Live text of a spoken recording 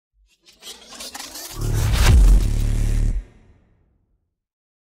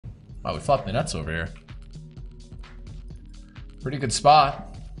Wow, we flopped the nuts over here. Pretty good spot.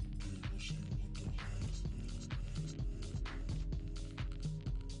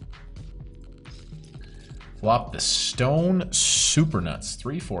 Flop the stone super nuts.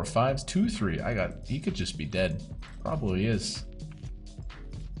 3, 4, 5, 2, 3. He could just be dead. Probably is.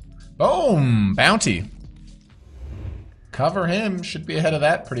 Boom! Bounty. Cover him. Should be ahead of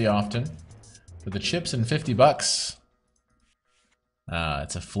that pretty often. For the chips and 50 bucks.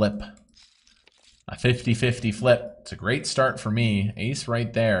 It's a flip. A 50-50 flip. It's a great start for me. Ace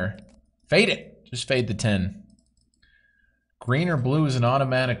right there. Fade it. Just fade the 10. Green or blue is an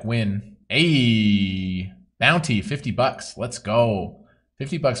automatic win. Ayy. Bounty, 50 bucks. Let's go.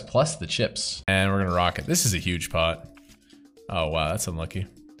 50 bucks plus the chips. And we're gonna rock it. This is a huge pot. Oh, wow, that's unlucky.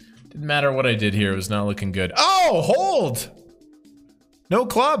 Didn't matter what I did here. It was not looking good. Oh, hold! No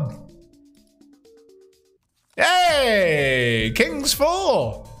club. Hey! King's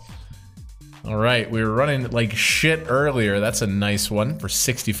full! All right, we were running like shit earlier. That's a nice one for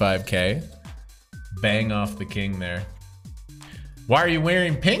 65K. Bang off the king there. Why are you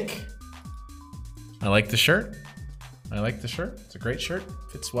wearing pink? I like the shirt. I like the shirt. It's a great shirt.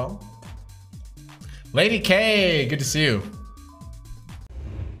 Fits well. Lady K, good to see you.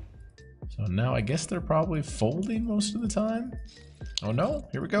 So now I guess they're probably folding most of the time. Oh no,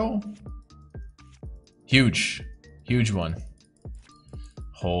 here we go. Huge. Huge one.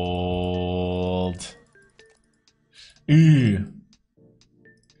 Hold. Ew.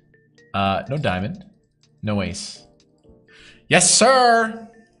 No diamond. No ace. Yes, sir!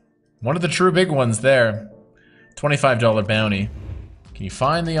 One of the true big ones there. $25 bounty. Can you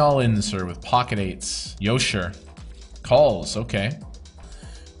find the all-in, sir, with pocket eights? Yo, sure. Calls, okay.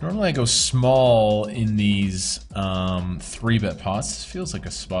 Normally I go small in these 3-bet pots. This feels like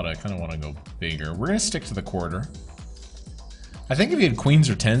a spot I kind of want to go bigger. We're going to stick to the quarter. I think if he had queens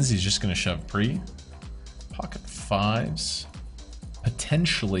or tens, he's just going to shove pre. Pocket fives.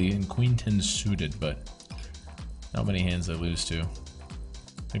 Potentially in queen 10 suited, but not many hands I lose to. I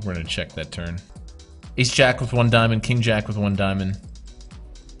think we're going to check that turn. Ace jack with 1 diamond, king jack with 1 diamond.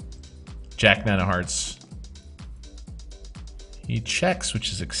 Jack 9 of hearts. He checks,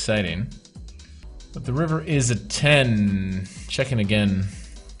 which is exciting. But the river is a 10. Checking again.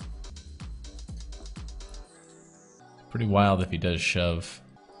 Pretty wild if he does shove.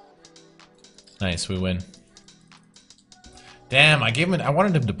 Nice, we win. Damn, I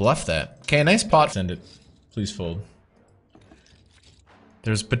wanted him to bluff that. Okay, nice pot. Send it. Please fold.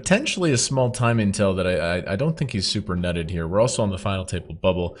 There's potentially a small time intel that I don't think he's super nutted here. We're also on the final table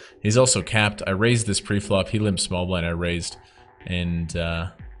bubble. He's also capped. I raised this pre-flop. He limped small blind. I raised. And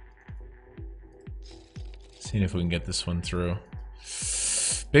seeing if we can get this one through.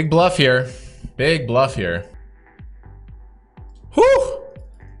 Big bluff here. Big bluff here. Whew!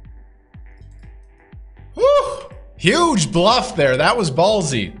 Whew! Huge bluff there. That was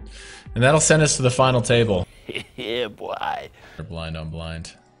ballsy. And that'll send us to the final table. Yeah, boy. Blind on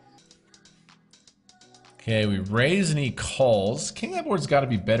blind. Okay, we raise and he calls. King high board's got to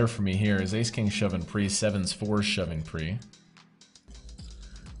be better for me here. His ace king shoving pre, 7's 4 shoving pre.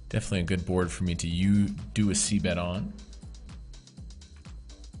 Definitely a good board for me to do a c-bet on.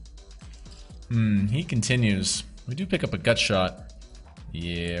 He continues. We do pick up a gut shot.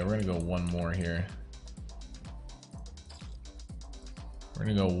 Yeah, we're gonna go one more here. We're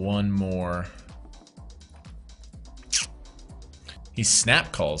gonna go one more. He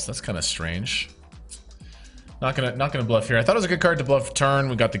snap calls. That's kind of strange. Not gonna bluff here. I thought it was a good card to bluff turn.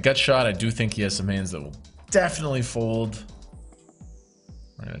 We got the gut shot. I do think he has some hands that will definitely fold.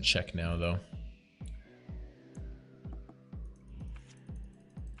 We're gonna check now though.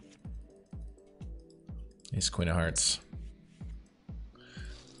 Ace queen of hearts.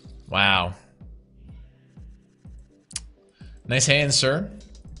 Wow. Nice hand, sir.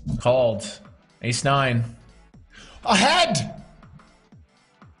 Called. Ace 9. Ahead!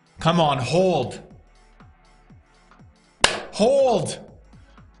 Come on, hold. Hold!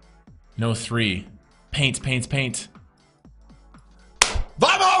 No 3. Paint, paint, paint.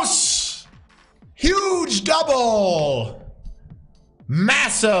 Vamos! Huge double!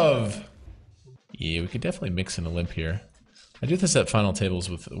 Massive! Yeah, we could definitely mix in a limp here. I do this at final tables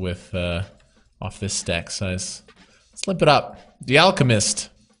with off this stack size. Let's limp it up. The Alchemist.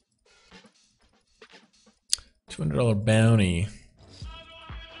 $200 bounty.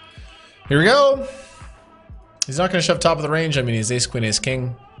 Here we go. He's not going to shove top of the range. I mean, he's ace, queen, ace,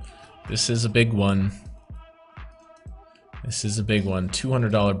 king. This is a big one. This is a big one.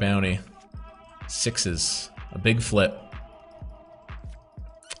 $200 bounty. 6s. A big flip.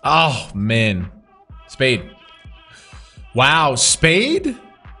 Oh, man. Spade. Wow, spade?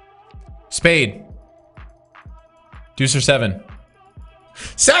 Spade. Deuce or 7.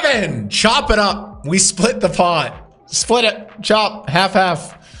 7! Chop it up. We split the pot. Split it. Chop.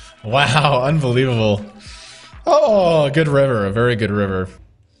 Half. Wow, unbelievable. Oh, good river. A very good river.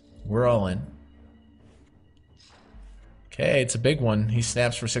 We're all in. Okay, it's a big one. He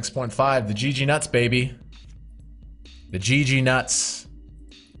snaps for 6.5. The GG nuts, baby. The GG nuts.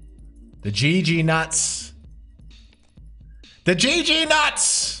 The GG nuts. The GG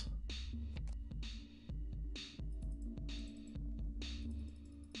nuts!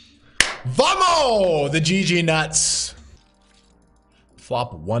 Vamo! The GG nuts.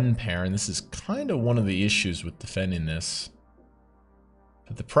 Flop 1 pair, and this is kind of one of the issues with defending this.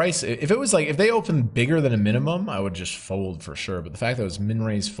 But the price, if it was like, if they opened bigger than a minimum, I would just fold for sure. But the fact that it was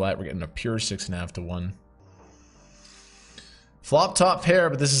min-raise flat, we're getting a pure 6.5 to 1. Flop top pair,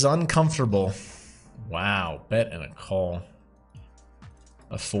 but this is uncomfortable. Wow, bet and a call.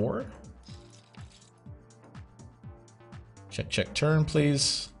 A 4? Check, check, turn,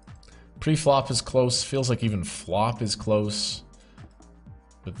 please. Pre-flop is close. Feels like even flop is close.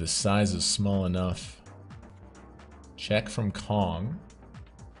 But the size is small enough. Check from Kong.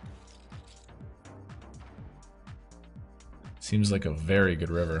 Seems like a very good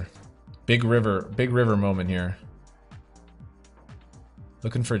river. Big river moment here.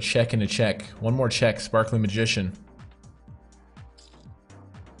 Looking for a check and a check. One more check, Sparkling Magician.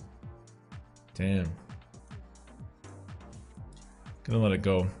 Damn. Gonna let it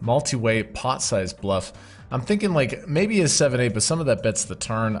go. Multi-way, pot-sized bluff. I'm thinking like maybe a 7-8, but some of that bets the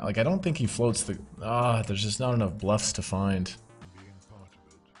turn. Like I don't think he floats the... there's just not enough bluffs to find.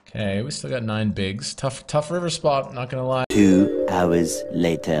 Okay, we still got 9 bigs. Tough river spot, not gonna lie. 2 hours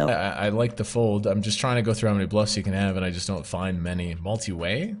later. I like the fold. I'm just trying to go through how many bluffs you can have, and I just don't find many.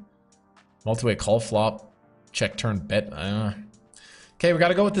 Multi-way? Multi-way call flop. Check turn bet. Okay, we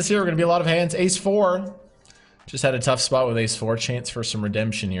gotta go with this here. We're gonna be a lot of hands. Ace 4. Just had a tough spot with Ace 4. Chance for some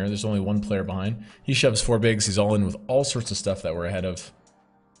redemption here. There's only 1 player behind. He shoves 4 bigs. He's all in with all sorts of stuff that we're ahead of.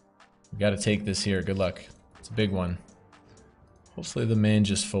 We gotta take this here. Good luck. It's a big one. Hopefully the man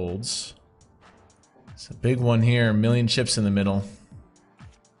just folds. It's a big one here. A million chips in the middle.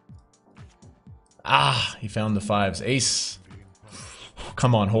 He found the 5s. Ace.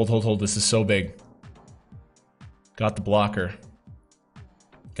 Come on, hold. This is so big. Got the blocker.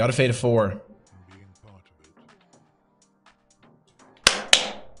 Got a fade of 4.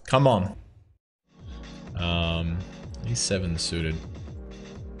 Come on. Ace 7 suited.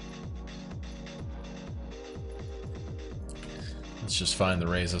 Let's just find the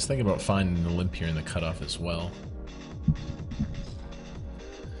raise. I was thinking about finding the limp here in the cutoff as well.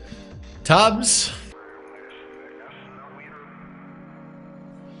 Tubbs.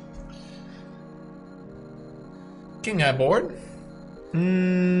 King high board.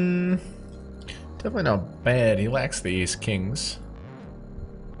 Definitely not bad. He lacks the ace kings.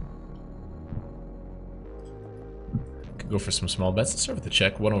 Could go for some small bets. Let's start with the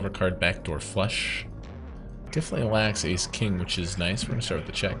check. 1 overcard backdoor flush. Definitely lacks ace king, which is nice. We're gonna start with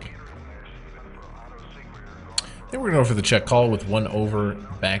the check. Then we're gonna go for the check call with 1 over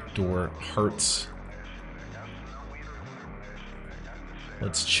backdoor hearts.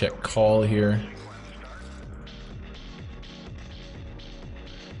 Let's check call here.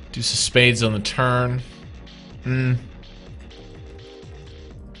 Deuce of spades on the turn.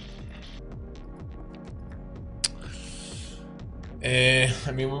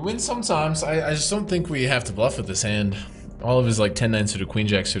 I mean, we win sometimes. I just don't think we have to bluff with this hand. All of his like 10-9 suited, queen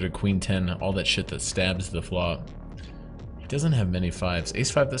jack suited, queen 10, all that shit that stabs the flop. He doesn't have many 5s.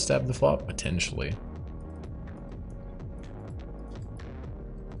 Ace 5 that stab the flop? Potentially.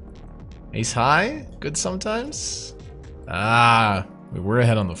 Ace high? Good sometimes? We were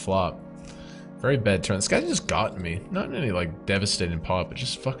ahead on the flop. Very bad turn. This guy just got me. Not in any like devastating pot, but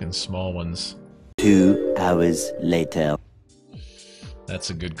just fucking small ones. 2 hours later. That's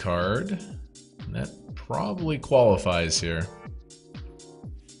a good card. And that probably qualifies here.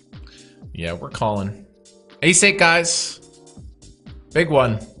 Yeah, we're calling. Ace 8, guys. Big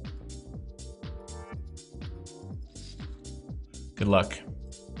one. Good luck.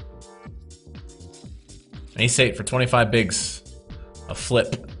 Ace 8 for 25 bigs. A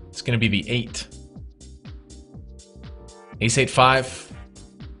flip. It's gonna be the 8. Ace 8 5.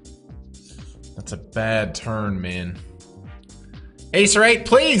 That's a bad turn, man. Ace or 8,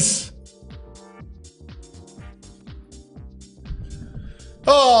 please!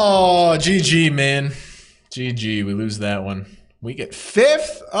 Oh, GG, man. GG, we lose that one. We get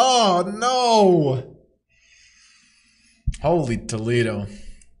 5th? Oh, no! Holy Toledo.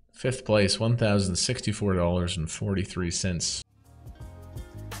 5th place, $1,064.43.